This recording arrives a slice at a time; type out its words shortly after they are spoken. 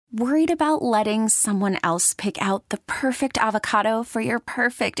Worried about letting someone else pick out the perfect avocado for your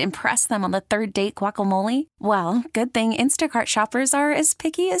perfect impress them on the third date guacamole? Well, good thing Instacart shoppers are as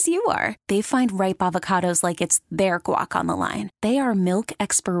picky as you are. They find ripe avocados like it's their guac on the line. They are milk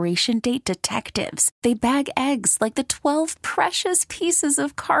expiration date detectives. They bag eggs like the 12 precious pieces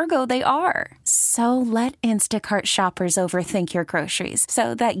of cargo they are. So let Instacart shoppers overthink your groceries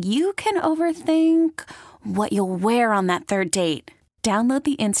so that you can overthink what you'll wear on that third date. Download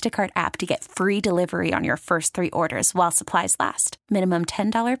the Instacart app to get free delivery on your first 3 orders while supplies last. Minimum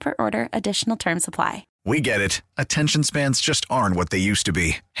 $10 per order. Additional terms apply. We get it. Attention spans just aren't what they used to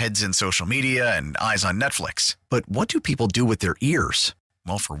be. Heads in social media and eyes on Netflix. But what do people do with their ears?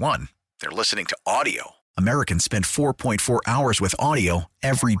 Well, for one, they're listening to audio. Americans spend 4.4 hours with audio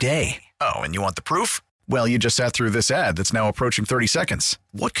every day. Oh, and you want the proof? Well, you just sat through this ad that's now approaching 30 seconds.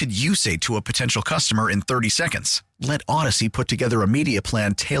 What could you say to a potential customer in 30 seconds? Let Odyssey put together a media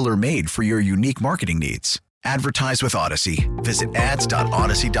plan tailor-made for your unique marketing needs. Advertise with Odyssey. Visit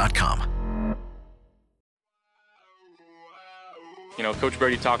ads.odyssey.com. You know, Coach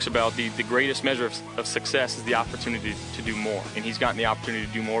Brady talks about the greatest measure of success is the opportunity to do more. And he's gotten the opportunity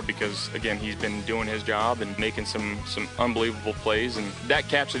to do more because, again, he's been doing his job and making some unbelievable plays. And that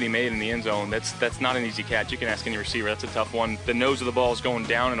catch that he made in the end zone, that's not an easy catch. You can ask any receiver. That's a tough one. The nose of the ball is going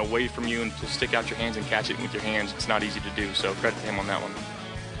down and away from you, and to stick out your hands and catch it with your hands, it's not easy to do. So credit to him on that one.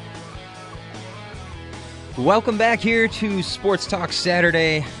 Welcome back here to Sports Talk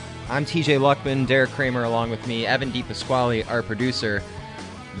Saturday. I'm TJ Luckman, Derek Kramer along with me, Evan DePasquale, our producer.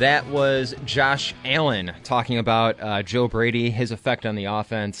 That was Josh Allen talking about Joe Brady, his effect on the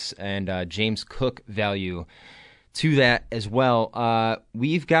offense, and James Cook value to that as well.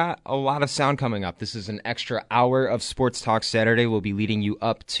 We've got a lot of sound coming up. This is an extra hour of Sports Talk Saturday. We'll be leading you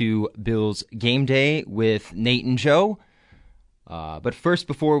up to Bills game day with Nate and Joe. But first,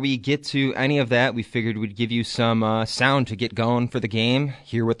 before we get to any of that, we figured we'd give you some sound to get going for the game,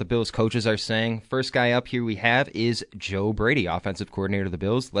 hear what the Bills coaches are saying. First guy up here we have is Joe Brady, offensive coordinator of the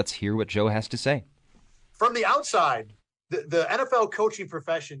Bills. Let's hear what Joe has to say. From the outside, the NFL coaching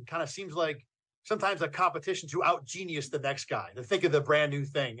profession kind of seems like sometimes a competition to out-genius the next guy, to think of the brand new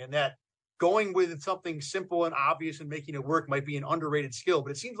thing, and that going with something simple and obvious and making it work might be an underrated skill.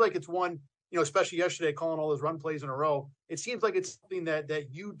 But it seems like it's one, you know, especially yesterday, calling all those run plays in a row, it seems like it's something that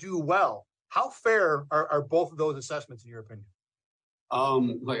you do well. How fair are both of those assessments in your opinion?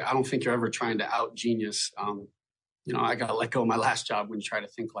 I don't think you're ever trying to out genius. You know, I got to let go of my last job when you try to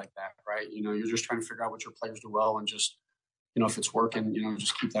think like that, right? You know, you're just trying to figure out what your players do well and just, you know, if it's working, you know,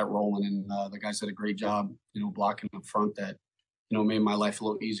 just keep that rolling. And the guys did a great job, you know, blocking up front that, you know, made my life a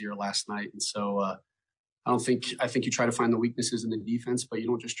little easier last night. And so, I think you try to find the weaknesses in the defense, but you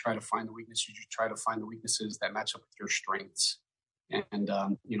don't just try to find the weaknesses. You just try to find the weaknesses that match up with your strengths. And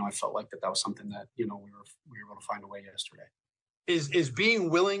you know, I felt like that was something that, you know, we were able to find a way yesterday. Is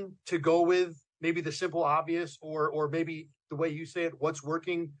being willing to go with maybe the simple obvious or maybe the way you say it, what's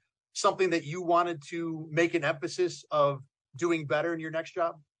working, something that you wanted to make an emphasis of doing better in your next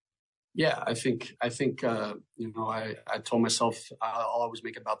job? Yeah, I think you know, I told myself I'll always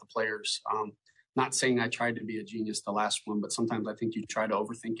make it about the players. Not saying I tried to be a genius the last one, but sometimes I think you try to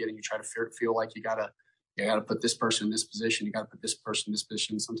overthink it and you try to feel like you gotta put this person in this position. You gotta put this person in this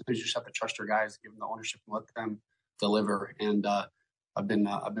position. Sometimes you just have to trust your guys, give them the ownership, and let them deliver. And I've been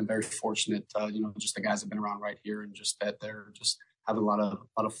very fortunate. You know, just the guys have been around right here, and just that they're just having a lot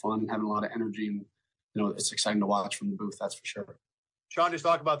of fun, having a lot of energy, and you know, it's exciting to watch from the booth. That's for sure. Sean just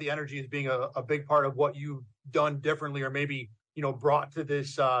talked about the energy as being a big part of what you've done differently, or maybe, you know, brought to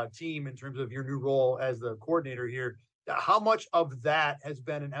this team in terms of your new role as the coordinator here. How much of that has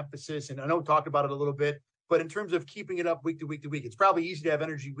been an emphasis? And I know we talked about it a little bit, but in terms of keeping it up week to week to week, it's probably easy to have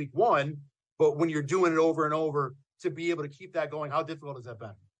energy week one, but when you're doing it over and over, to be able to keep that going, how difficult has that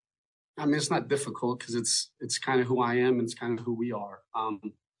been? I mean, it's not difficult because it's kind of who I am and it's kind of who we are.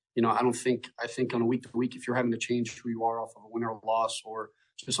 You know, I think on a week to week, if you're having to change who you are off of a win or a loss or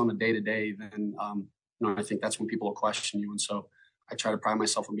just on a day to day, then you know, I think that's when people will question you. And so I try to pride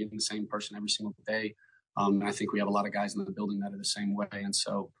myself on being the same person every single day. And I think we have a lot of guys in the building that are the same way. And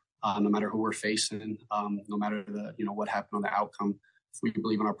so no matter who we're facing, no matter what happened on the outcome, if we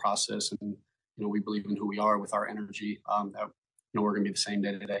believe in our process and, you know, we believe in who we are with our energy, that, you know, we're going to be the same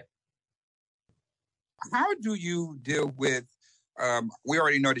day to day. How do you deal with, we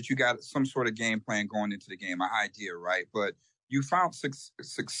already know that you got some sort of game plan going into the game, an idea, right? But you found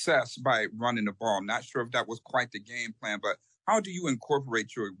success by running the ball. I'm not sure if that was quite the game plan, but how do you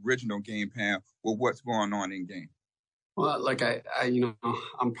incorporate your original game plan with what's going on in game? Well, like I you know,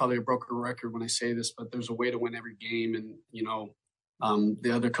 I'm probably a broken record when I say this, but there's a way to win every game. And, you know,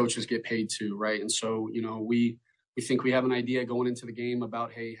 the other coaches get paid too, right? And so, we think we have an idea going into the game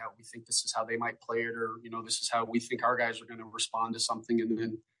about, hey, how we think this is how they might play it, or, this is how we think our guys are going to respond to something. And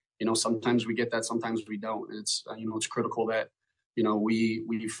then, sometimes we get that, sometimes we don't. And it's, it's critical that,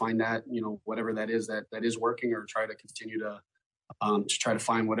 we find that, whatever that is working, or try to continue to try to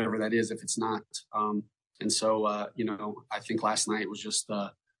find whatever that is if it's not. And so, I think last night was just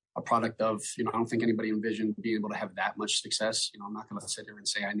a product of, I don't think anybody envisioned being able to have that much success. I'm not going to sit here and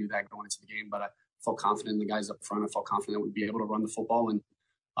say I knew that going into the game, but I felt confident in the guys up front. I felt confident that we'd be able to run the football, and,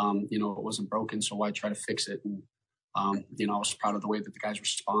 it wasn't broken, so why try to fix it? And, I was proud of the way that the guys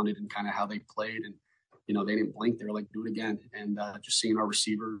responded and kind of how they played. And, they didn't blink. They were like, do it again. And just seeing our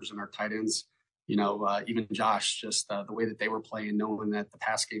receivers and our tight ends, even Josh, just the way that they were playing, knowing that the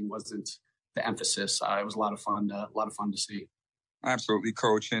pass game wasn't the emphasis. It was a lot of fun to see. Absolutely,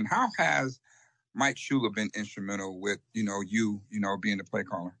 Coach. And how has Mike Shula been instrumental with, you being the play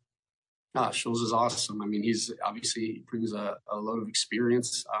caller? Shula's is awesome. I mean, he brings a load of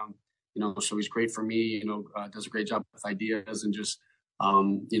experience, so he's great for me, does a great job with ideas and just,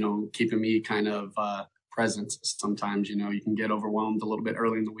 keeping me kind of present. Sometimes, you can get overwhelmed a little bit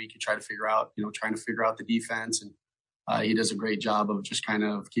early in the week. You try to figure out, trying to figure out the defense, and he does a great job of just kind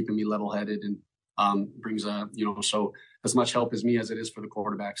of keeping me level-headed, and brings so as much help as me as it is for the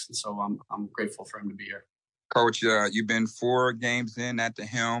quarterbacks. And so I'm grateful for him to be here. Coach, you've been 4 games in at the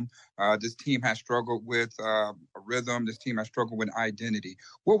helm. This team has struggled with a rhythm. This team has struggled with identity.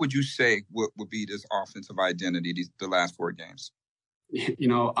 What would you say would be this offensive identity the last 4 games?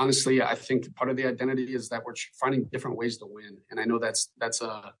 Honestly, I think part of the identity is that we're finding different ways to win. And I know that's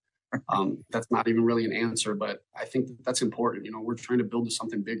not even really an answer, but I think that's important. We're trying to build to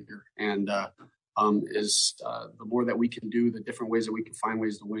something bigger, and the more that we can do, the different ways that we can find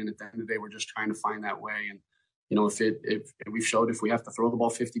ways to win. At the end of the day, we're just trying to find that way. And if we've showed, if we have to throw the ball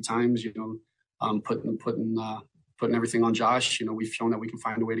 50 times, putting everything on Josh, we've shown that we can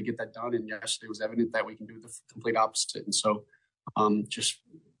find a way to get that done. And yesterday was evident that we can do the complete opposite. And so, just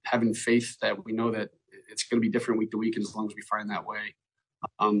having faith that we know that it's going to be different week to week, and as long as we find that way.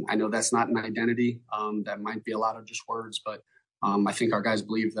 I know that's not an identity. That might be a lot of just words, but I think our guys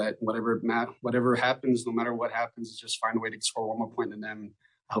believe that whatever happens, no matter what happens, just find a way to score one more point than them.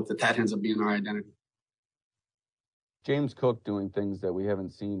 I hope that ends up being our identity. James Cook doing things that we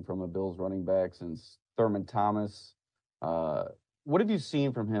haven't seen from a Bills running back since Thurman Thomas. What have you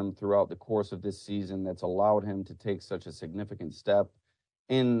seen from him throughout the course of this season that's allowed him to take such a significant step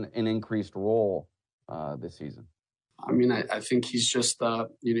in an increased role this season? I mean, I think he's just,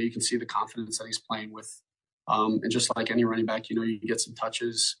 you can see the confidence that he's playing with. And just like any running back, you get some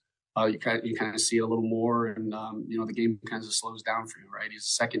touches. You kind of see it a little more, and, the game kind of slows down for you, right? He's a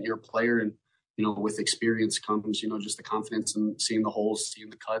second-year player, and, with experience comes, just the confidence and seeing the holes, seeing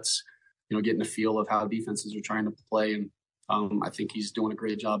the cuts, getting a feel of how defenses are trying to play. And I think he's doing a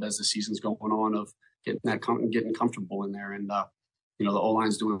great job as the season's going on of getting comfortable in there. And, the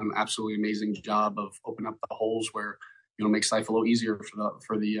O-line's doing an absolutely amazing job of opening up the holes where, makes life a little easier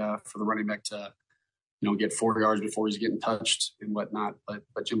for the running back to, get 4 yards before he's getting touched and whatnot. But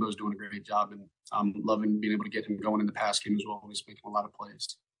Jimbo's doing a great job, and I'm loving being able to get him going in the pass game as well. He's making a lot of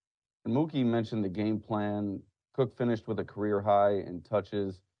plays. And Mookie mentioned the game plan. Cook finished with a career high in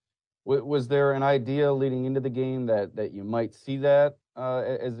touches. Was there an idea leading into the game that you might see that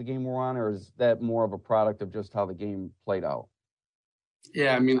as the game wore on, or is that more of a product of just how the game played out?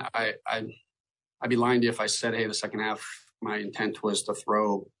 Yeah, I mean, I'd be lying to you if I said, hey, the second half, my intent was to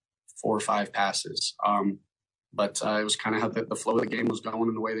throw 4 or 5 passes. But it was kind of how the flow of the game was going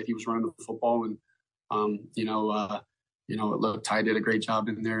and the way that he was running the football. And, look, Ty did a great job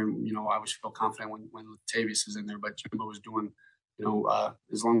in there. And, I always feel confident when Latavius is in there. But Jimbo was doing,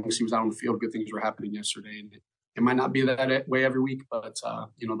 as long as he was out on the field, good things were happening yesterday. And it might not be that way every week, but,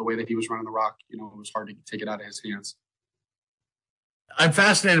 the way that he was running the rock, it was hard to take it out of his hands. I'm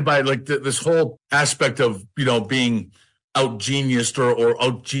fascinated by this whole aspect of, being out-geniused or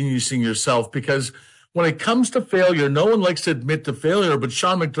out-geniusing yourself, because when it comes to failure, no one likes to admit to failure, but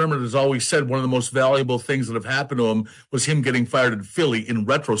Sean McDermott has always said one of the most valuable things that have happened to him was him getting fired in Philly in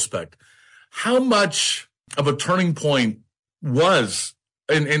retrospect. How much of a turning point was,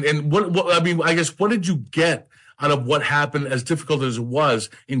 and what I mean, I guess, what did you get out of what happened, as difficult as it was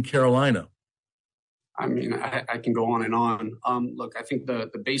in Carolina? I mean, I can go on and on. Look, I think the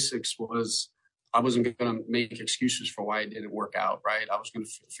basics was I wasn't going to make excuses for why it didn't work out, right? I was going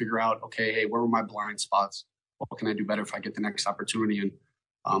to figure out, okay, hey, where were my blind spots? What can I do better if I get the next opportunity? And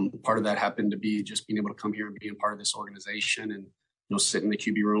part of that happened to be just being able to come here and being part of this organization and, sit in the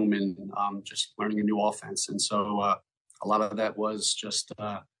QB room and just learning a new offense. And so a lot of that was just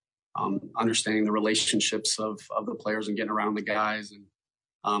understanding the relationships of the players and getting around the guys. And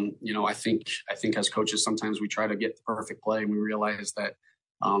I think as coaches, sometimes we try to get the perfect play, and we realize that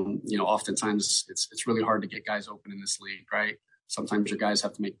oftentimes it's really hard to get guys open in this league, right? Sometimes your guys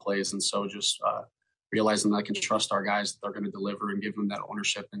have to make plays, and so just realizing that I can trust our guys that they're going to deliver and give them that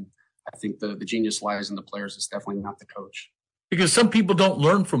ownership. And I think the genius lies in the players. It's definitely not the coach. Because some people don't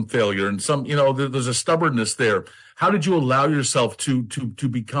learn from failure, and some, there's a stubbornness there. How did you allow yourself to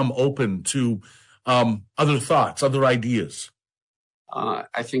become open to other thoughts, other ideas?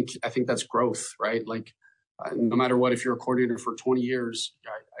 I think that's growth, right? Like no matter what, if you're a coordinator for 20 years,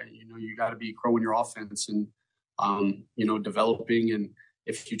 you got to be growing your offense and developing. And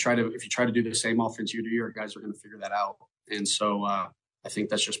if you try to do the same offense year to year, guys are going to figure that out. And so I think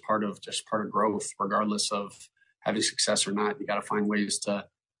that's just part of growth, regardless of having success or not. You got to find ways to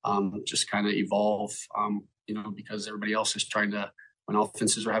just kind of evolve, because everybody else is trying to. When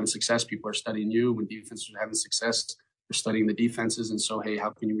offenses are having success, people are studying you. When defenses are having success, they're studying the defenses. And so, hey,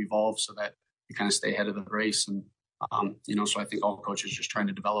 how can you evolve so that you kind of stay ahead of the race? And so I think all coaches are just trying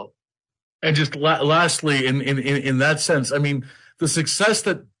to develop. And just lastly, in that sense, I mean, the success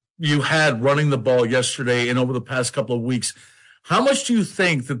that you had running the ball yesterday and over the past couple of weeks, how much do you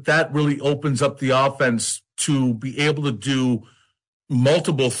think that really opens up the offense to be able to do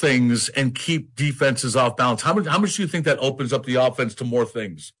multiple things and keep defenses off balance? How much do you think that opens up the offense to more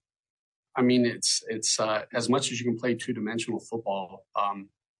things? I mean, it's as much as you can play two-dimensional football,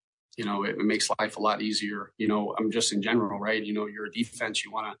 it makes life a lot easier. I'm just in general, right? You're a defense.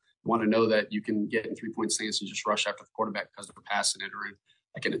 You want to know that you can get in 3-point stance and just rush after the quarterback because they're passing it, or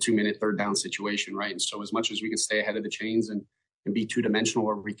in a 2-minute third down situation, right? And so as much as we can stay ahead of the chains and be two-dimensional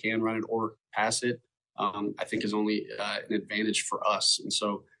where we can run it or pass it, I think is only an advantage for us. And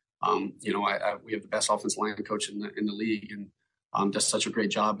so, we have the best offensive line coach in the league, and does such a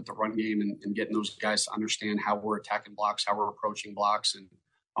great job at the run game and getting those guys to understand how we're attacking blocks, how we're approaching blocks, and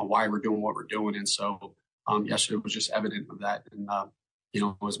why we're doing what we're doing. And so, yesterday was just evident of that. And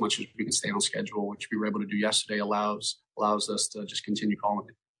as much as we can stay on schedule, which we were able to do yesterday, allows us to just continue calling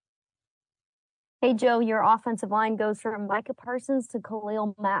it. Hey, Joe, your offensive line goes from Micah Parsons to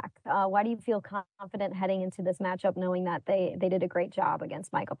Khalil Mack. Why do you feel confident heading into this matchup, knowing that they did a great job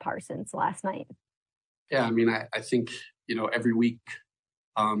against Micah Parsons last night? Yeah, I mean, I think, every week,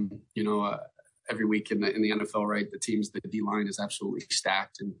 every week in the NFL, right, the D-line is absolutely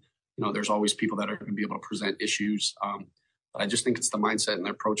stacked. And, there's always people that are going to be able to present issues. But I just think it's the mindset and the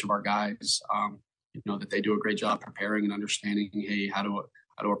approach of our guys, that they do a great job preparing and understanding, hey, how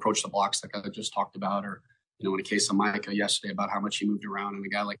to approach the blocks like I just talked about, or, in the case of Micah yesterday about how much he moved around, and a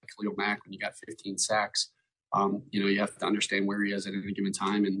guy like Khalil Mack, when you got 15 sacks, you have to understand where he is at any given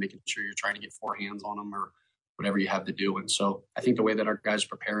time and making sure you're trying to get 4 hands on him or whatever you have to do. And so I think the way that our guys are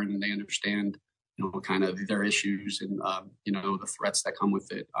preparing and they understand, kind of their issues and, the threats that come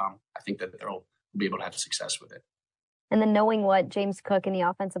with it, I think that they'll be able to have success with it. And then knowing what James Cook and the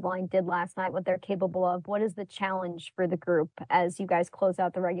offensive line did last night, what they're capable of, what is the challenge for the group as you guys close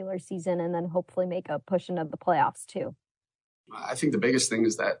out the regular season and then hopefully make a push into the playoffs too? I think the biggest thing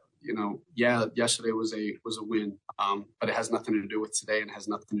is that, yesterday was a win, but it has nothing to do with today and has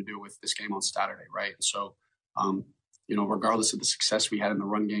nothing to do with this game on Saturday, right? And so, regardless of the success we had in the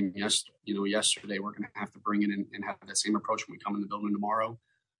run game yesterday, we're going to have to bring in and have that same approach when we come in the building tomorrow,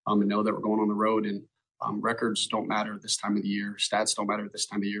 and know that we're going on the road. And records don't matter at this time of the year. Stats don't matter at this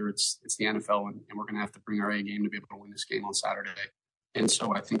time of the year. It's the NFL, and we're going to have to bring our A game to be able to win this game on Saturday. And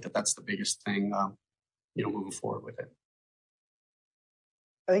so I think that's the biggest thing, moving forward with it.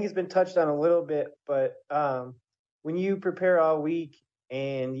 I think it's been touched on a little bit, but when you prepare all week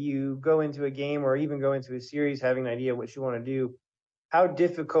and you go into a game or even go into a series having an idea what you want to do, how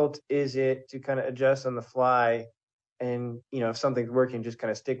difficult is it to kind of adjust on the fly and, if something's working, just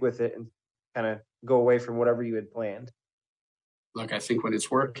kind of stick with it and kind of go away from whatever you had planned? Look, I think when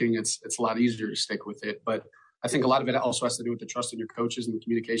it's working, it's a lot easier to stick with it. But I think a lot of it also has to do with the trust in your coaches and the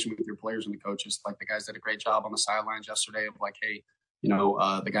communication with your players and the coaches. Like the guys did a great job on the sidelines yesterday of like, hey,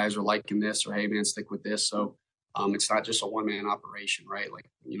 the guys are liking this, or hey, man, stick with this. So it's not just a one-man operation, right? Like,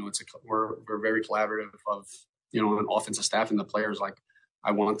 we're very collaborative of, an offensive staff and the players. Like,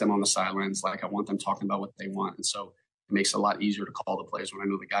 I want them on the sidelines. Like, I want them talking about what they want. And so it makes it a lot easier to call the plays when I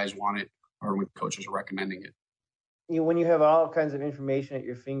know the guys want it or when coaches are recommending it. When you have all kinds of information at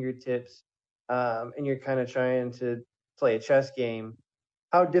your fingertips and you're kind of trying to play a chess game,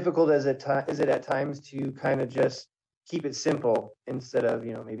 how difficult is it at times to kind of just keep it simple instead of,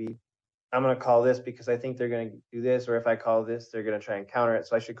 maybe I'm going to call this because I think they're going to do this, or if I call this, they're going to try and counter it,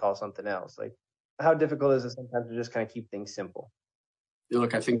 so I should call something else. Like, how difficult is it sometimes to just kind of keep things simple?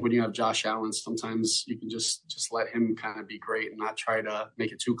 Look, I think when you have Josh Allen, sometimes you can just let him kind of be great and not try to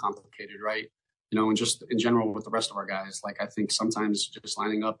make it too complicated, right? And just in general with the rest of our guys, like I think sometimes just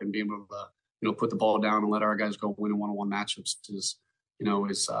lining up and being able to, put the ball down and let our guys go win in one-on-one matchups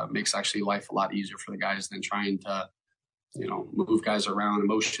makes actually life a lot easier for the guys than trying to, move guys around,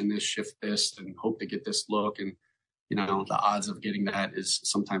 motion this, shift this, and hope to get this look. And, the odds of getting that is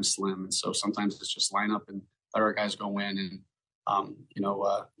sometimes slim. And so sometimes it's just line up and let our guys go in. And,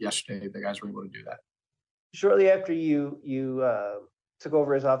 yesterday the guys were able to do that. Shortly after you took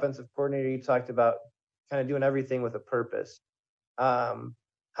over as offensive coordinator, you talked about kind of doing everything with a purpose.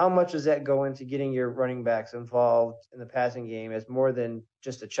 How much does that go into getting your running backs involved in the passing game as more than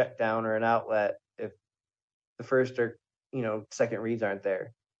just a check down or an outlet if the first or second reads aren't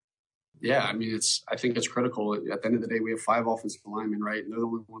there? Yeah, I think it's critical. At the end of the day, we have 5 offensive linemen, right? And they're the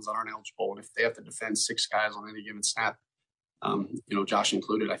only ones that aren't eligible. And if they have to defend 6 guys on any given snap, Josh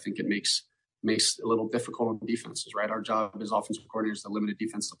included, I think it makes it a little difficult on defenses, right? Our job as offensive coordinators to limit a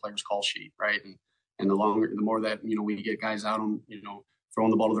defense to the player's call sheet, right? And the more that, we get guys out on, throwing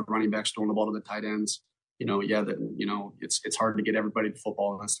the ball to the running backs, throwing the ball to the tight ends, it's hard to get everybody to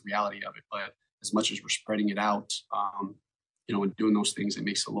football, and that's the reality of it. But as much as we're spreading it out, and doing those things, it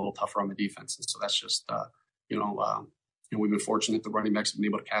makes it a little tougher on the defense. And so that's just, we've been fortunate the running backs have been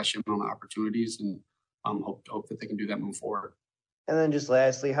able to cash in on the opportunities, and hope that they can do that moving forward. And then just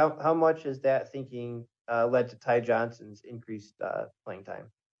lastly, how much has that thinking led to Ty Johnson's increased playing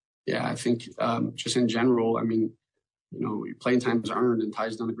time? Yeah, I think just in general, playing time is earned, and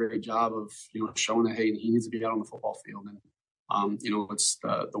Ty's done a great job of, showing that, hey, he needs to be out on the football field. And, it's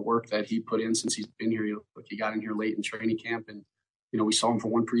the work that he put in since he's been here. He got in here late in training camp, and, we saw him for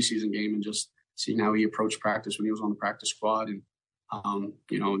one preseason game, and just seeing how he approached practice when he was on the practice squad. And,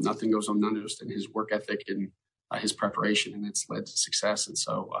 nothing goes unnoticed in his work ethic and his preparation, and it's led to success. And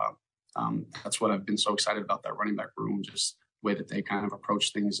so that's what I've been so excited about, that running back room, just the way that they kind of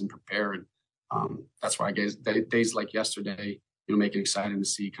approach things and prepare. And that's why I guess days like yesterday, make it exciting to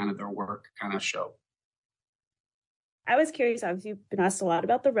see kind of their work kind of show. I was curious, obviously you've been asked a lot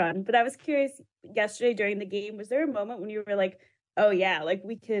about the run, but I was curious yesterday during the game, was there a moment when you were like, oh yeah, like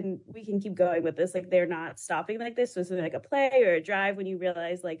we can keep going with this, like they're not stopping like this? Was it like a play or a drive when you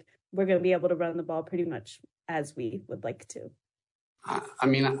realized like we're going to be able to run the ball pretty much as we would like to?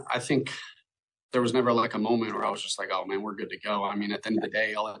 I think there was never like a moment where I was just like, oh man, we're good to go. At the end of the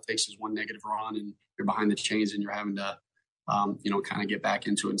day, all it takes is one negative run and you're behind the chains and you're having to, kind of get back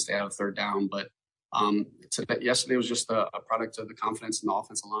into it and stay out of third down. But yesterday was just a product of the confidence in the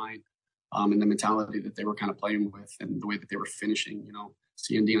offensive line. And the mentality that they were kind of playing with and the way that they were finishing,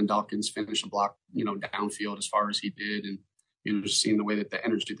 seeing Deion Dawkins finish a block, downfield as far as he did. And, just seeing the way that the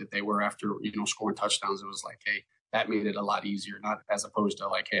energy that they were after, scoring touchdowns, it was like, hey, that made it a lot easier, not as opposed to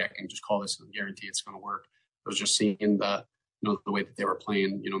like, hey, I can just call this and guarantee it's going to work. It was just seeing the way that they were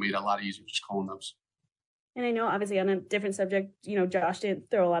playing, made it a lot easier just calling those. And I know obviously on a different subject, Josh didn't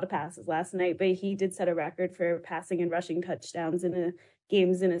throw a lot of passes last night, but he did set a record for passing and rushing touchdowns in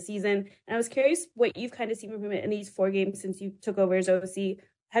games in a season. And I was curious what you've kind of seen from him in these 4 games since you took over as OC.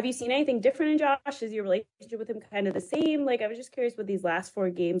 Have you seen anything different in Josh? Is your relationship with him kind of the same? Like, I was just curious what these last 4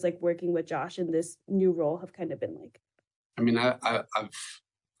 games, like working with Josh in this new role, have kind of been like.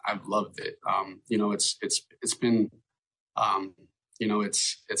 I've loved it. It's been,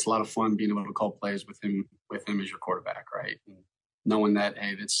 it's a lot of fun being able to call plays with him as your quarterback, right? And knowing that,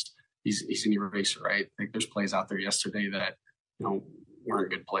 hey, he's an eraser, right? I think there's plays out there yesterday that,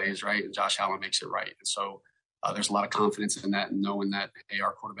 weren't good plays, right? And Josh Allen makes it right. And so there's a lot of confidence in that, and knowing that, hey,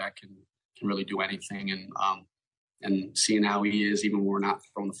 our quarterback can really do anything. And seeing how he is, even when we're not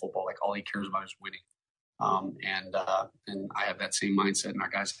throwing the football, like all he cares about is winning. And I have that same mindset, and our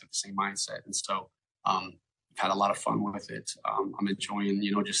guys have the same mindset. And so I've had a lot of fun with it. I'm enjoying,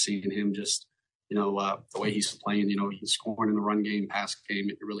 just seeing him just, the way he's playing, he's scoring in the run game, pass game.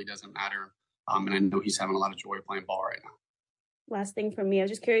 It really doesn't matter. And I know he's having a lot of joy playing ball right now. Last thing from me, I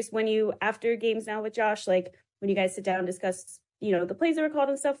was just curious, when you, after games now with Josh, like when you guys sit down and discuss, the plays that were called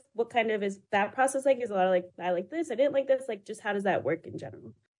and stuff, what kind of is that process like? Is a lot of like, I like this, I didn't like this, like just how does that work in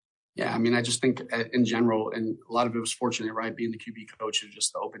general? Yeah, I just think in general, and a lot of it was fortunate, right? Being the QB coach, is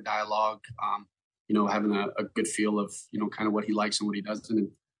just the open dialogue, having a good feel of, kind of what he likes and what he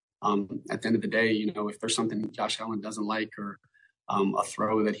doesn't. And at the end of the day, if there's something Josh Allen doesn't like, or a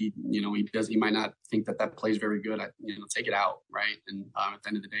throw that he might not think that plays very good, take it out, right? And at the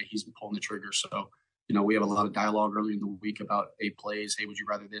end of the day, he's pulling the trigger. So, we have a lot of dialogue early in the week about plays. Hey, would you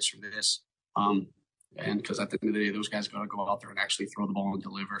rather this or this? And because at the end of the day, those guys got to go out there and actually throw the ball and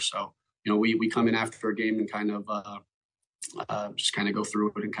deliver. So we come in after a game and kind of just kind of go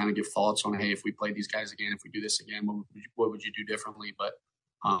through it and kind of give thoughts on, hey, if we play these guys again, if we do this again, what would you do differently? But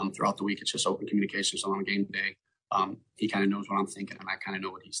throughout the week, it's just open communication. So on game day, he kind of knows what I'm thinking, and I kind of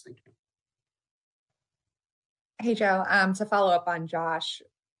know what he's thinking. Hey, Joe, to follow up on Josh,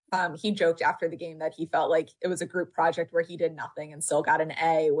 he joked after the game that he felt like it was a group project where he did nothing and still got an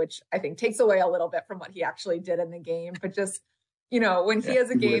A, which I think takes away a little bit from what he actually did in the game. But just, when he has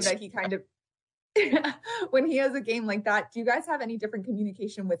a game that he kind of, when he has a game like that, do you guys have any different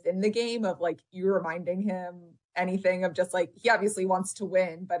communication within the game of like you reminding him anything of just like, he obviously wants to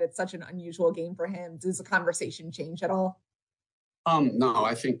win, but it's such an unusual game for him? Does the conversation change at all? No,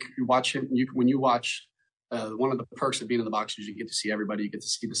 I think you watch him, when you watch, one of the perks of being in the box is you get to see everybody, you get to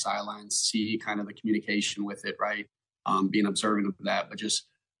see the sidelines, see kind of the communication with it, right? Being observant of that. But just,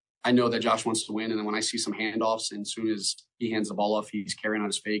 I know that Josh wants to win. And then when I see some handoffs, and as soon as he hands the ball off, he's carrying on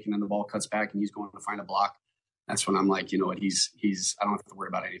his fake, and then the ball cuts back and he's going to find a block. That's when I'm like, you know what, he's I don't have to worry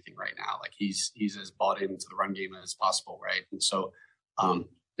about anything right now. Like he's as bought into the run game as possible, right? And so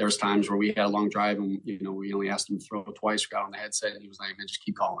there's times where we had a long drive and, we only asked him to throw twice, we got on the headset, and he was like, man, just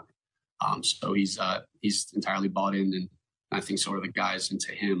keep calling it. So he's entirely bought in, and I think so are the guys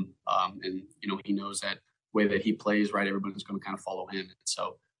into him. And he knows that way that he plays, right, everybody's going to kind of follow him. And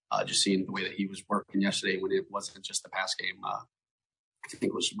so just seeing the way that he was working yesterday when it wasn't just the pass game, I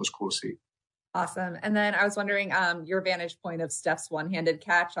think was cool to see. Awesome. And then I was wondering your vantage point of Steph's one-handed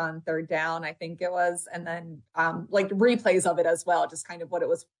catch on third down, I think it was, and then like replays of it as well, just kind of what it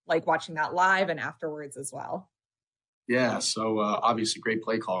was like watching that live and afterwards as well. Yeah, so obviously great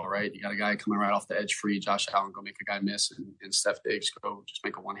play call, right? You got a guy coming right off the edge free, Josh Allen go make a guy miss, and Steph Diggs go just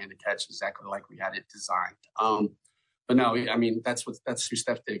make a one-handed catch exactly like we had it designed. But no, I mean, that's who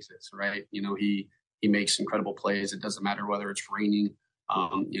Steph Diggs is, right? He makes incredible plays. It doesn't matter whether it's raining,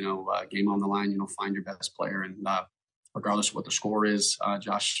 game on the line, find your best player. And regardless of what the score is,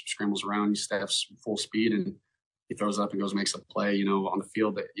 Josh scrambles around, he steps full speed, and he throws it up and goes, makes a play, on the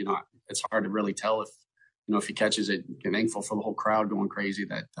field that, it's hard to really tell if he catches it. I'm thankful for the whole crowd going crazy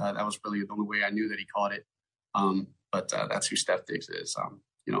that that was really the only way I knew that he caught it. But that's who Steph Diggs is,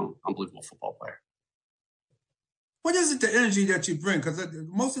 unbelievable football player. What is it, the energy that you bring? Because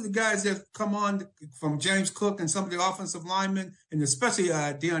most of the guys that come on from James Cook and some of the offensive linemen, and especially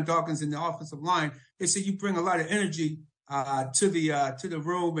Deion Dawkins in the offensive line, they say you bring a lot of energy to the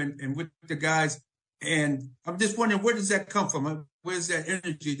room and with the guys. And I'm just wondering, where does that come from? Where's that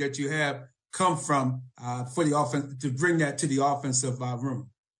energy that you have come from for the offense to bring that to the offensive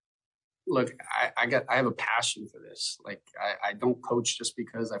room? Look, I have a passion for this. Like I don't coach just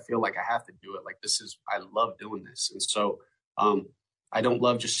because I feel like I have to do it. Like I love doing this. And so I don't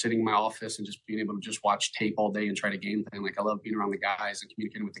love just sitting in my office and just being able to just watch tape all day and try to game plan. Like I love being around the guys and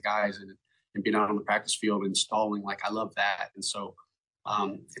communicating with the guys and being out on the practice field and installing. Like I love that. And so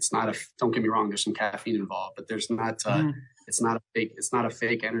it's not don't get me wrong, there's some caffeine involved, but there's not it's not a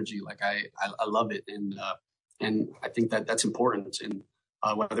fake energy. Like I love it. And I think that's important. And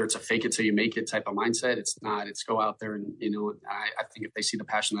whether it's a fake it till you make it type of mindset, it's not. It's go out there and, I think if they see the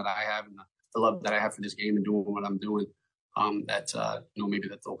passion that I have and the love that I have for this game and doing what I'm doing, maybe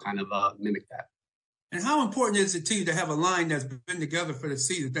that they'll kind of mimic that. And how important is it to you to have a line that's been together for the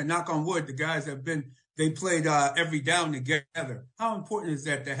season? That, knock on wood, the guys they played every down together. How important is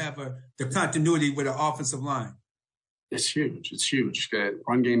that to have the continuity with an offensive line? It's huge. It's huge.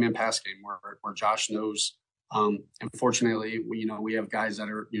 Run game and pass game where Josh knows. Unfortunately, we have guys that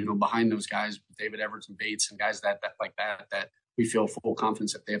are, behind those guys, David Everett and Bates and guys that we feel full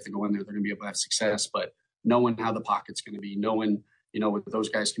confidence that they have to go in there, they're going to be able to have success. But knowing how the pocket's going to be, knowing, with those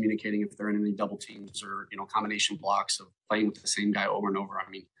guys communicating if they're in any double teams or, combination blocks of playing with the same guy over and over. I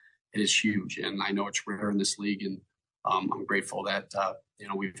mean, it is huge. And I know it's rare in this league. And I'm grateful that,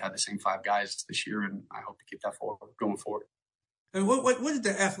 we've had the same 5 guys this year, and I hope to keep that going forward. And what is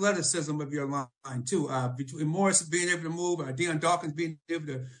the athleticism of your line too? Between Morris being able to move, Deion Dawkins being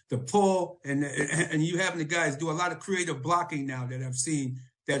able to pull, and you having the guys do a lot of creative blocking now that I've seen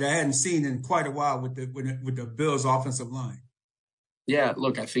that I hadn't seen in quite a while with the Bills' offensive line. Yeah,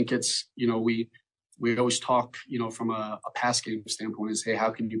 look, I think it's we always talk from a pass game standpoint is, hey,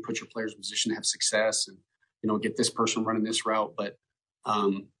 how can you put your players in position to have success and get this person running this route, but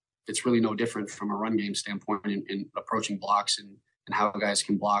it's really no different from a run game standpoint in approaching blocks and how guys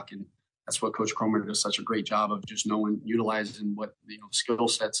can block. And that's what Coach Kromer does such a great job of, just utilizing what, skill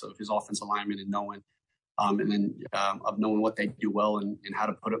sets of his offensive linemen and knowing, and then of knowing what they do well and how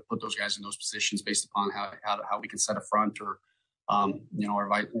to put those guys in those positions based upon how we can set a front or,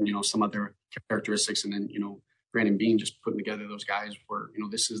 or some other characteristics. And then, Brandon Beane just putting together those guys where,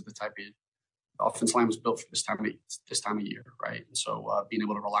 this is the type of offensive line was built for this time of year, right? And so being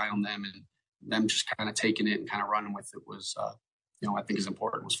able to rely on them and them just kind of taking it and kind of running with it was, I think is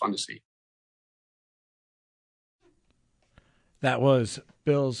important. It was fun to see. That was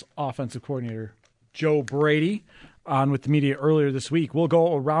Bills offensive coordinator Joe Brady on with the media earlier this week. We'll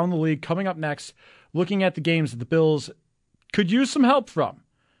go around the league coming up next, looking at the games that the Bills could use some help from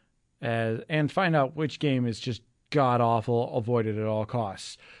and find out which game is just god-awful, avoided at all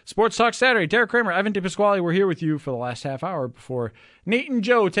costs. Sports Talk Saturday. Derek Kramer, Evan DePasquale, we're here with you for the last half hour before Nate and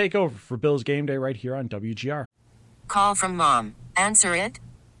Joe take over for Bills Game Day right here on WGR. Call from mom. Answer it.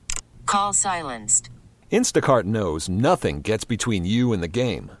 Call silenced. Instacart knows nothing gets between you and the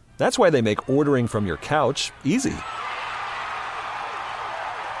game. That's why they make ordering from your couch easy.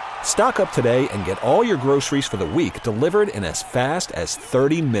 Stock up today and get all your groceries for the week delivered in as fast as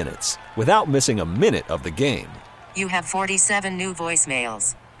 30 minutes without missing a minute of the game. You have 47 new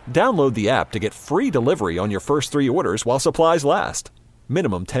voicemails. Download the app to get free delivery on your first 3 orders while supplies last.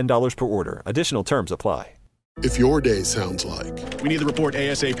 Minimum $10 per order. Additional terms apply. If your day sounds like, we need the report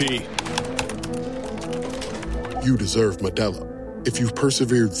ASAP, you deserve Modelo. If you've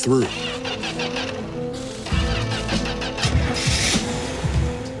persevered through,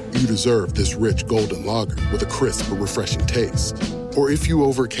 you deserve this rich golden lager with a crisp but refreshing taste. Or if you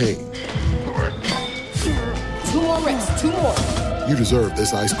overcame, 2 more reps, 2 more. You deserve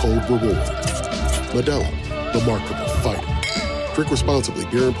this ice-cold reward. Modelo, the Markable Fighter. Drink responsibly.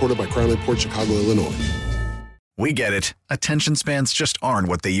 Beer imported by Crown Port Chicago, Illinois. We get it. Attention spans just aren't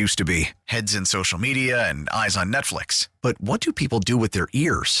what they used to be. Heads in social media and eyes on Netflix. But what do people do with their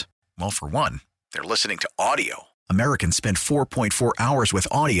ears? Well, for one, they're listening to audio. Americans spend 4.4 hours with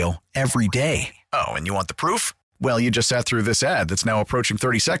audio every day. Oh, and you want the proof? Well, you just sat through this ad that's now approaching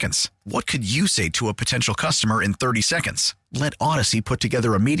 30 seconds. What could you say to a potential customer in 30 seconds? Let Odyssey put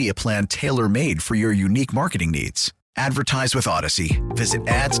together a media plan tailor-made for your unique marketing needs. Advertise with Odyssey. Visit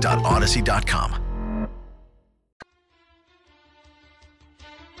ads.odyssey.com.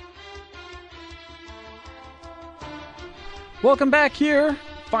 Welcome back here.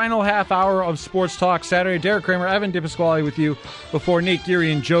 Final half hour of Sports Talk Saturday. Derek Kramer, Evan DePasquale with you before Nate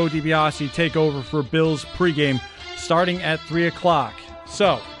Geary and Joe DiBiase take over for Bills pregame starting at 3 o'clock.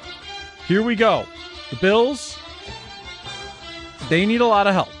 So, here we go. The Bills, they need a lot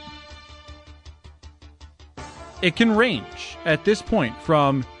of help. It can range at this point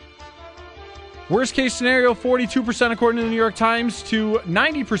from worst case scenario 42% according to the New York Times to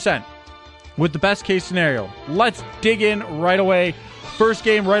 90% with the best case scenario. Let's dig in right away. First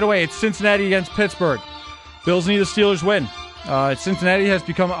game right away. It's Cincinnati against Pittsburgh. Bills need the Steelers win. Cincinnati has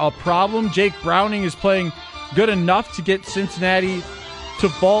become a problem. Jake Browning is playing good enough to get Cincinnati to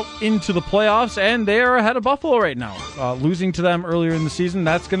vault into the playoffs, and they are ahead of Buffalo right now. Losing to them earlier in the season,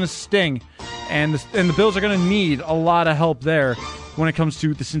 that's going to sting. And the Bills are going to need a lot of help there when it comes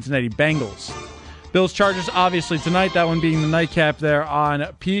to the Cincinnati Bengals. Bills Chargers, obviously, tonight, that one being the nightcap there on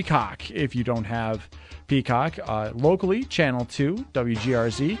Peacock. If you don't have Peacock, locally, Channel 2,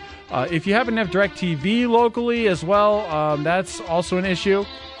 WGRZ. If you happen to have DirecTV locally as well, that's also an issue.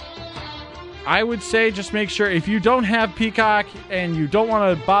 I would say just make sure, if you don't have Peacock and you don't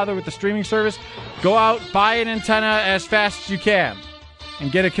want to bother with the streaming service, go out, buy an antenna as fast as you can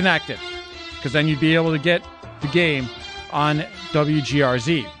and get it connected, because then you'd be able to get the game on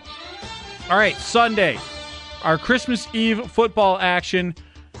WGRZ. All right, Sunday, our Christmas Eve football action.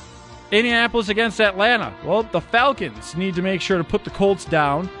 Indianapolis against Atlanta. Well, the Falcons need to make sure to put the Colts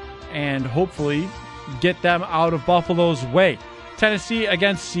down and hopefully get them out of Buffalo's way. Tennessee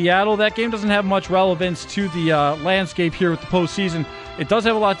against Seattle. That game doesn't have much relevance to the landscape here with the postseason. It does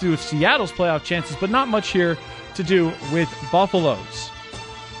have a lot to do with Seattle's playoff chances, but not much here to do with Buffalo's.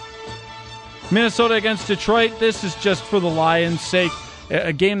 Minnesota against Detroit. This is just for the Lions' sake.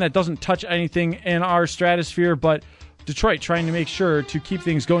 A game that doesn't touch anything in our stratosphere, but Detroit trying to make sure to keep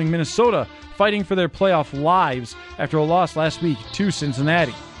things going. Minnesota fighting for their playoff lives after a loss last week to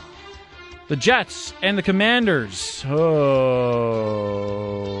Cincinnati. The Jets and the Commanders. Oh,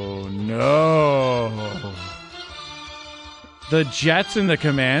 no. The Jets and the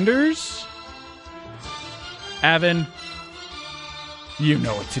Commanders? Evan, you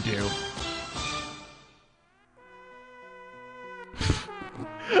know what to do.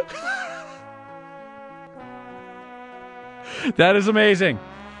 That is amazing.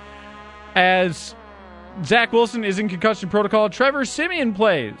 As Zach Wilson is in concussion protocol, Trevor Siemian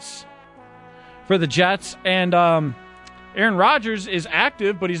plays for the Jets, and Aaron Rodgers is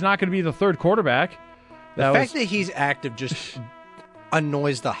active, but he's not going to be the third quarterback. The fact that he's active just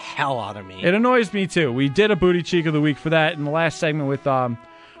annoys the hell out of me. It annoys me too. We did a booty cheek of the week for that in the last segment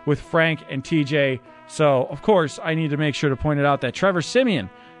with Frank and TJ. So, of course, I need to make sure to point it out that Trevor Siemian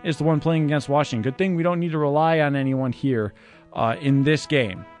is the one playing against Washington. Good thing we don't need to rely on anyone here in this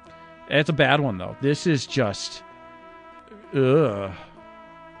game. It's a bad one, though. This is just... Ugh.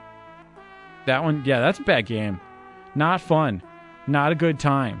 That one, yeah, that's a bad game. Not fun. Not a good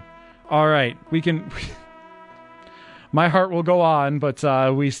time. All right, we can... My heart will go on, but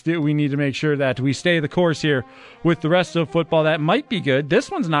we need to make sure that we stay the course here with the rest of football. That might be good. This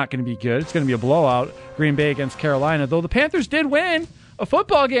one's not going to be good. It's going to be a blowout. Green Bay against Carolina, though the Panthers did win a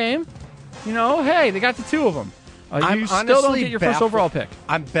football game. You know, hey, they got the two of them. You still don't get your first overall pick.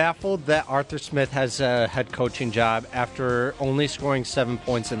 I'm baffled that Arthur Smith has a head coaching job after only scoring 7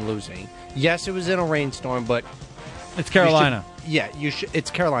 points and losing. Yes, it was in a rainstorm, but it's Carolina.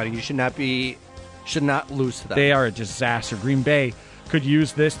 It's Carolina. You should not lose to them. They are a disaster. Green Bay could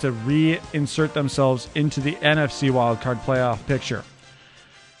use this to reinsert themselves into the NFC wildcard playoff picture.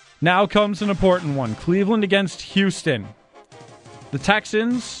 Now comes an important one. Cleveland against Houston. The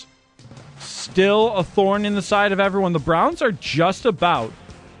Texans, still a thorn in the side of everyone. The Browns are just about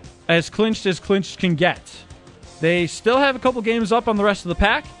as clinched can get. They still have a couple games up on the rest of the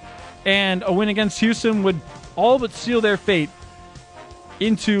pack, and a win against Houston would all but seal their fate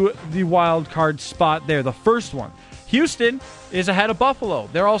into the wild card spot there, the first one. Houston is ahead of Buffalo.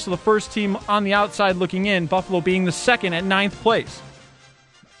 They're also the first team on the outside looking in, Buffalo being the second at 9th place.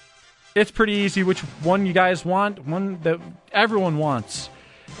 It's pretty easy which one you guys want, one that everyone wants.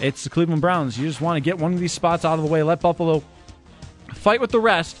 It's the Cleveland Browns. You just want to get one of these spots out of the way, let Buffalo fight with the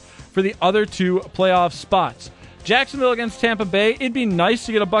rest for the other two playoff spots. Jacksonville against Tampa Bay. It'd be nice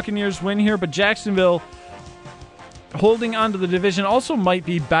to get a Buccaneers win here, but Jacksonville holding on to the division also might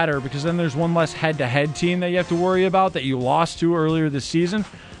be better because then there's one less head-to-head team that you have to worry about that you lost to earlier this season.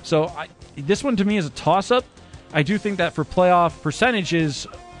 So this one to me is a toss-up. I do think that for playoff percentages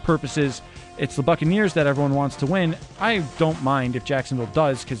purposes, it's the Buccaneers that everyone wants to win. I don't mind if Jacksonville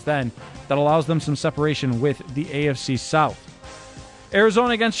does because then that allows them some separation with the AFC South.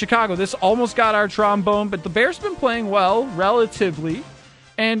 Arizona against Chicago. This almost got our trombone, but the Bears have been playing well, relatively,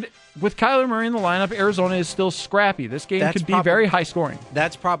 and with Kyler Murray in the lineup, Arizona is still scrappy. This game could be very high scoring.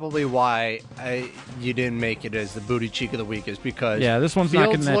 That's probably why you didn't make it as the booty cheek of the week, is because this one's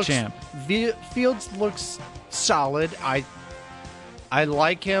not getting that champ. Fields looks solid. I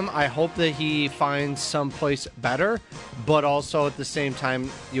like him. I hope that he finds someplace better, but also at the same time,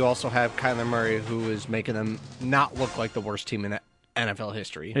 you also have Kyler Murray, who is making them not look like the worst team in NFL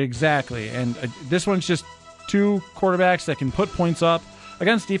history. Exactly, and this one's just two quarterbacks that can put points up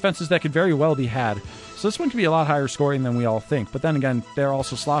against defenses that could very well be had. So this one could be a lot higher scoring than we all think. But then again, they're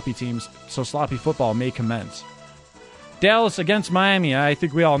also sloppy teams, so sloppy football may commence. Dallas against Miami. I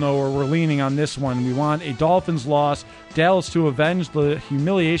think we all know where we're leaning on this one. We want a Dolphins loss. Dallas to avenge the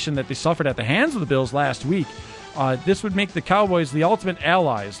humiliation that they suffered at the hands of the Bills last week. This would make the Cowboys the ultimate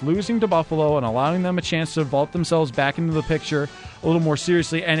allies, losing to Buffalo and allowing them a chance to vault themselves back into the picture a little more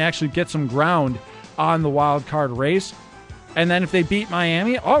seriously and actually get some ground on the wild card race. And then if they beat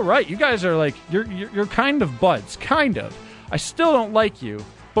Miami, all right, you guys are like, you're kind of buds, kind of. I still don't like you,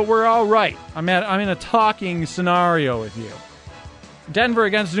 but we're all right. I'm in a talking scenario with you. Denver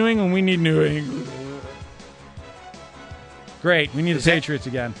against New England, we need New England. Great, we need the Patriots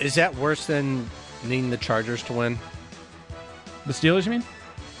again. Is that worse than needing the Chargers to win? The Steelers, you mean?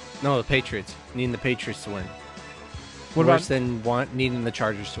 No, the Patriots. Needing the Patriots to win. What worse than needing the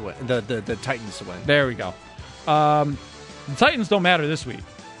Chargers to win, the Titans to win. There we go. The Titans don't matter this week.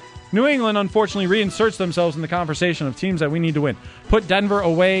 New England, unfortunately, reinserts themselves in the conversation of teams that we need to win. Put Denver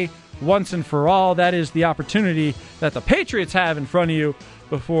away once and for all. That is the opportunity that the Patriots have in front of you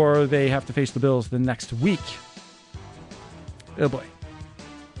before they have to face the Bills the next week. Oh, boy.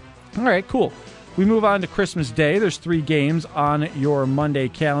 All right, cool. We move on to Christmas Day. There's 3 games on your Monday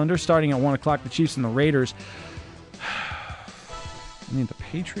calendar. Starting at 1 o'clock, the Chiefs and the Raiders. I mean, the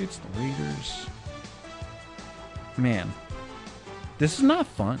Patriots, the Raiders. Man. This is not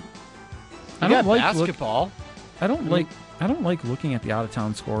fun. I don't like basketball. I don't like looking at the out of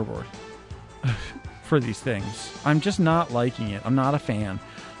town scoreboard for these things. I'm just not liking it. I'm not a fan.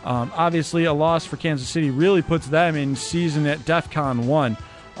 Obviously, a loss for Kansas City really puts them in season at DEFCON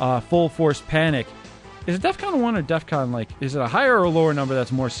 1, full force panic. Is it DEFCON 1 or DEFCON is it a higher or lower number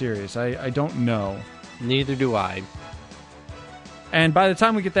that's more serious? I don't know. Neither do I. And by the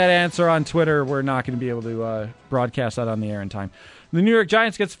time we get that answer on Twitter, we're not going to be able to broadcast that on the air in time. The New York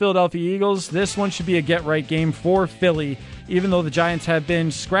Giants gets Philadelphia Eagles. This one should be a get-right game for Philly. Even though the Giants have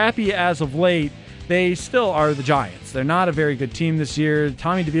been scrappy as of late, they still are the Giants. They're not a very good team this year.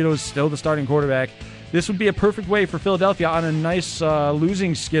 Tommy DeVito is still the starting quarterback. This would be a perfect way for Philadelphia on a nice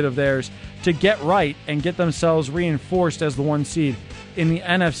losing skid of theirs to get right and get themselves reinforced as the 1 seed in the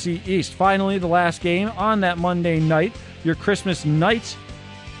NFC East. Finally, the last game on that Monday night, your Christmas night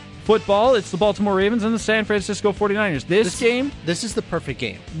football. It's the Baltimore Ravens and the San Francisco 49ers. This is the perfect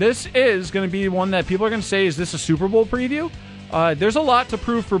game. This is going to be one that people are going to say, is this a Super Bowl preview? There's a lot to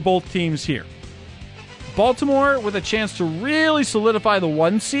prove for both teams here. Baltimore with a chance to really solidify the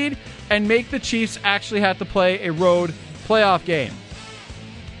 1 seed and make the Chiefs actually have to play a road playoff game.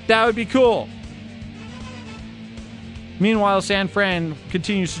 That would be cool. Meanwhile, San Fran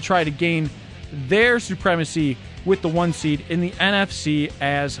continues to try to gain their supremacy with the 1 seed in the NFC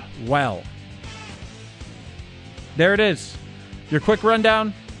as well. There it is. Your quick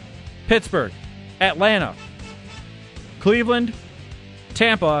rundown. Pittsburgh, Atlanta, Cleveland,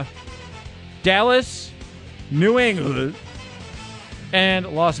 Tampa, Dallas, New England, and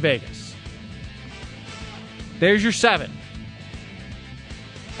Las Vegas. There's your 7.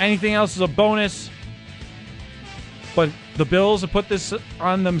 Anything else is a bonus. But the Bills have put this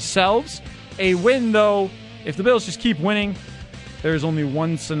on themselves. A win, though, if the Bills just keep winning, there's only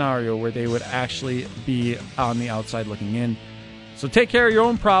one scenario where they would actually be on the outside looking in. So take care of your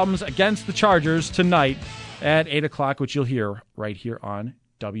own problems against the Chargers tonight at 8 o'clock, which you'll hear right here on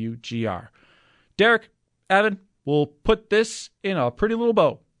WGR. Derek, Evan, we'll put this in a pretty little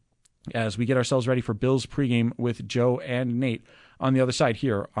bow as we get ourselves ready for Bills pregame with Joe and Nate on the other side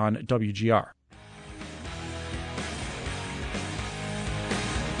here on WGR.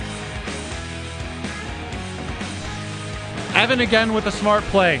 Evan again with a smart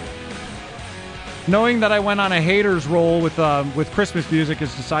play. Knowing that I went on a hater's roll with Christmas music,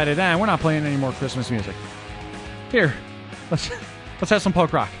 has decided, we're not playing any more Christmas music. Here, let's have some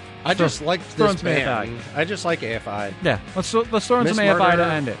punk rock. I just like this band. I just like AFI. Yeah, let's throw in some AFI to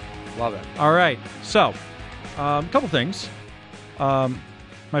end it. Love it. All right, so a couple things.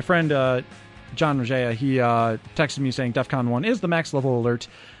 My friend John Rogea, he texted me saying DEFCON 1 is the max level alert.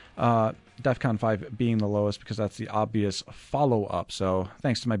 DEFCON 5 being the lowest because that's the obvious follow-up. So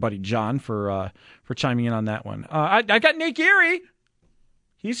thanks to my buddy John for chiming in on that one. I got Nate Geary.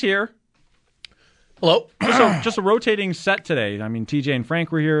 He's here. Hello. Just a rotating set today. I mean, TJ and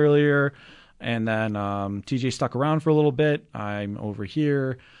Frank were here earlier, and then TJ stuck around for a little bit. I'm over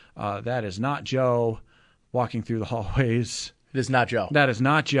here. That is not Joe walking through the hallways. It is not Joe. That is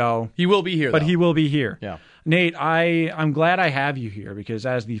not Joe. He will be here, but though. he will be here. Yeah. Nate, I'm glad I have you here because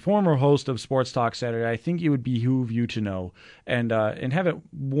as the former host of Sports Talk Saturday, I think it would behoove you to know and have it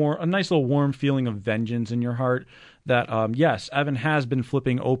a nice little warm feeling of vengeance in your heart that, yes, Evan has been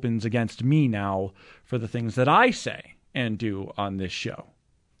flipping opens against me now for the things that I say and do on this show.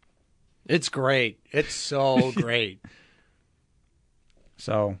 It's great. It's so great.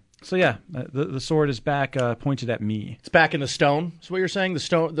 So yeah, the sword is back pointed at me. It's back in the stone. Is what you're saying? The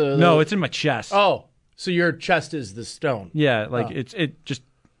stone? No, it's in my chest. Oh. So your chest is the stone. Yeah,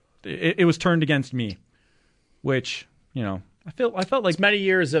 it was turned against me, which, I felt like it's many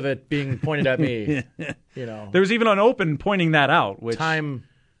years of it being pointed at me. There was even an open pointing that out. Which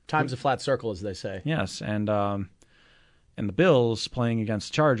time's a flat circle, as they say. Yes, and the Bills playing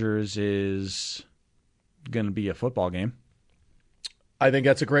against Chargers is going to be a football game. I think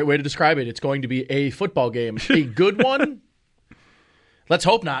that's a great way to describe it. It's going to be a football game, a good one. Let's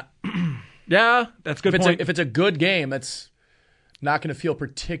hope not. Yeah, that's a good point. If it's a good game, that's not going to feel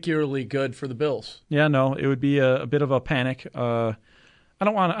particularly good for the Bills. Yeah, no, it would be a bit of a panic. I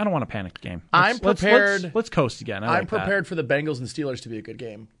don't want a panicked game. I'm prepared. Let's coast again. I'm prepared for the Bengals and Steelers to be a good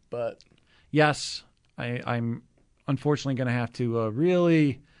game, but yes, I'm unfortunately going to have to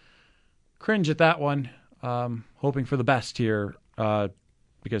really cringe at that one. Hoping for the best here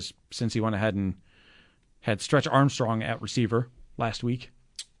because since he went ahead and had Stretch Armstrong at receiver last week.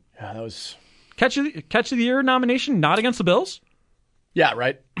 Yeah, that was catch of the year nomination, not against the Bills. Yeah,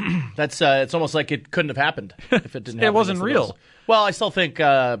 right. That's it's almost like it couldn't have happened if it didn't. Happen It wasn't real. Bills. Well, I still think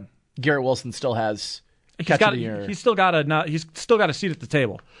Garrett Wilson still has catch of the year. He's still got a seat at the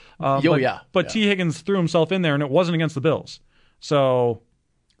table. But T. Higgins threw himself in there, and it wasn't against the Bills. So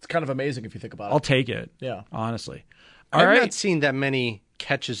it's kind of amazing if you think about it. I'll take it. Yeah, honestly. I've not seen that many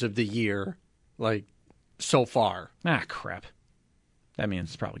catches of the year so far. Crap. That means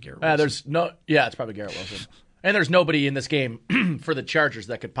it's probably Garrett Wilson. It's probably Garrett Wilson. And there's nobody in this game for the Chargers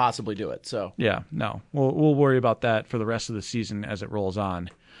that could possibly do it. So yeah, no. We'll worry about that for the rest of the season as it rolls on.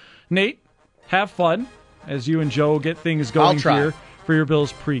 Nate, have fun as you and Joe get things going here for your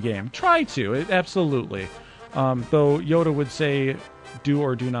Bills pregame. Try to, absolutely. Though Yoda would say, do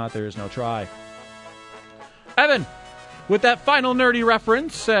or do not, there is no try. Evan, with that final nerdy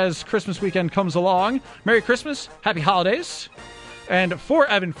reference as Christmas weekend comes along, Merry Christmas, Happy Holidays. And for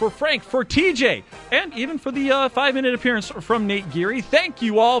Evan, for Frank, for TJ, and even for the 5-minute appearance from Nate Geary, thank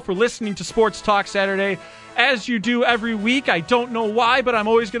you all for listening to Sports Talk Saturday. As you do every week, I don't know why, but I'm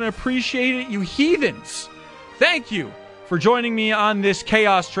always going to appreciate it, you heathens. Thank you for joining me on this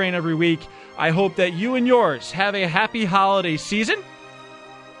chaos train every week. I hope that you and yours have a happy holiday season.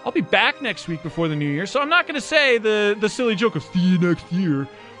 I'll be back next week before the new year, so I'm not going to say the silly joke of see you next year.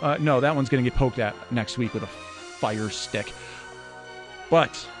 No, that one's going to get poked at next week with a fire stick. But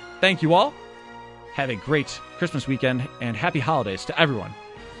thank you all. Have a great Christmas weekend and happy holidays to everyone.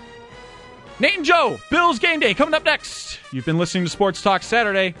 Nate and Joe, Bills Game Day coming up next. You've been listening to Sports Talk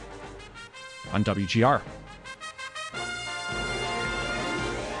Saturday on WGR.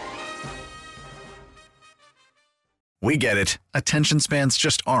 We get it. Attention spans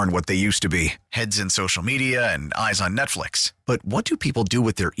just aren't what they used to be. Heads in social media and eyes on Netflix. But what do people do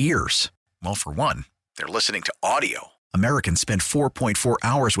with their ears? Well, for one, they're listening to audio. Americans spend 4.4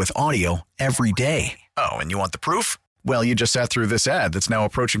 hours with audio every day. Oh, and you want the proof? Well, you just sat through this ad that's now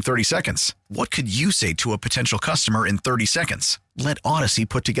approaching 30 seconds. What could you say to a potential customer in 30 seconds? Let Odyssey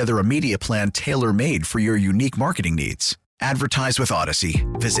put together a media plan tailor-made for your unique marketing needs. Advertise with Odyssey.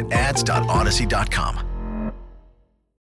 Visit ads.odyssey.com.